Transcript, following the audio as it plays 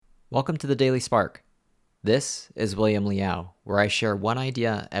Welcome to the Daily Spark. This is William Liao, where I share one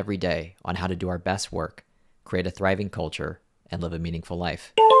idea every day on how to do our best work, create a thriving culture, and live a meaningful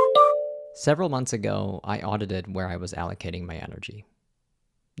life. Several months ago, I audited where I was allocating my energy.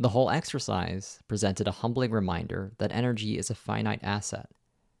 The whole exercise presented a humbling reminder that energy is a finite asset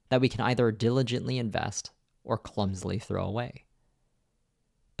that we can either diligently invest or clumsily throw away.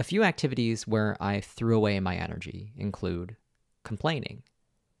 A few activities where I threw away my energy include complaining,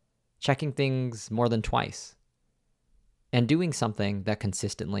 checking things more than twice, and doing something that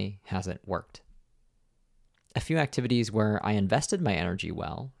consistently hasn't worked. A few activities where I invested my energy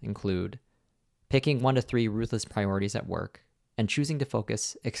well include picking 1 to 3 ruthless priorities at work and choosing to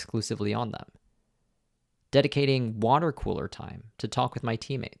focus exclusively on them, dedicating water cooler time to talk with my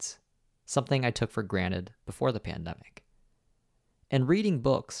teammates, something I took for granted before the pandemic, and reading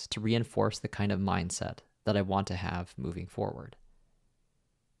books to reinforce the kind of mindset that I want to have moving forward.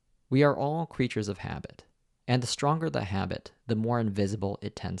 We are all creatures of habit, and the stronger the habit, the more invisible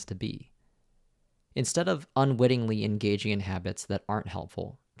it tends to be. Instead of unwittingly engaging in habits that aren't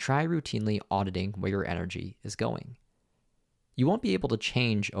helpful, try routinely auditing where your energy is going. You won't be able to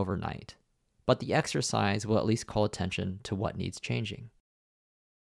change overnight, but the exercise will at least call attention to what needs changing.